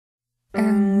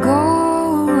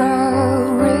Angora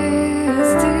is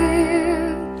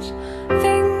stitch,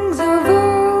 things of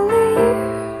early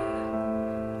year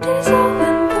dissolve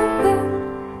in the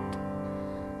wind.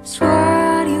 It's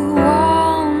what you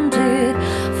wanted,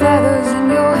 feathers in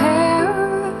your hair.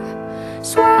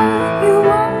 It's what you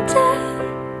wanted,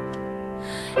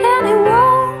 and it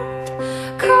won't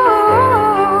come.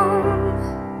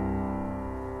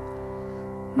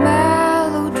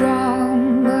 Melodrama's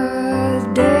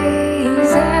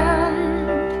days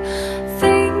end,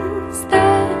 things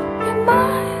that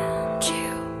remind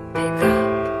you, pick up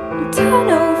and turn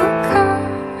over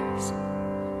cars.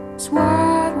 It's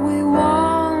what we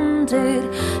wanted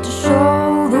to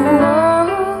show the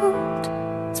world.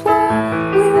 It's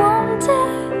what we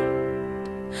wanted,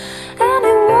 and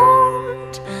it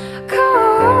won't come.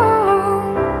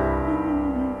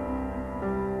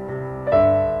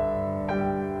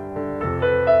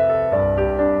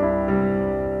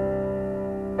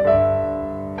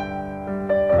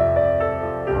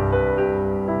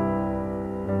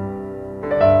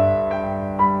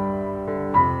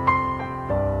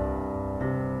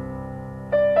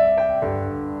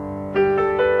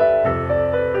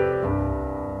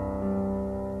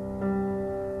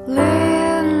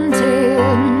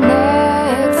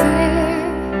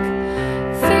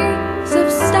 Things of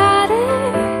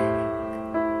static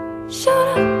showed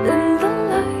up in the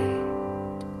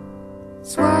light.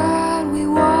 It's what we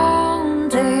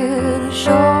wanted to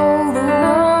show the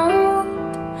world.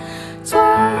 It's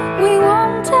what we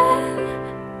wanted,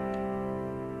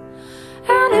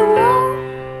 and it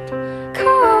won't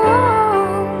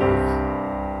come.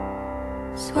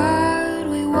 It's what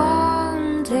we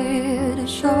wanted to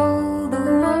show the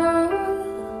world.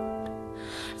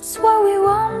 It's what we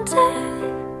wanted,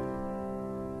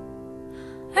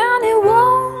 and it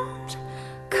won't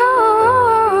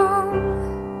come.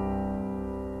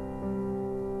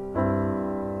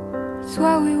 It's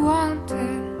what we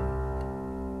wanted.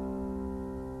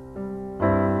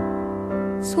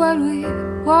 It's what we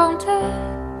wanted.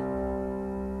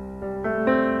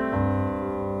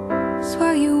 It's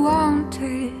what you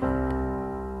wanted.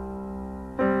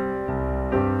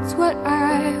 It's what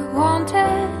I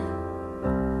wanted.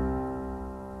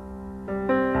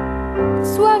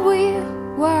 It's what we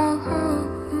were.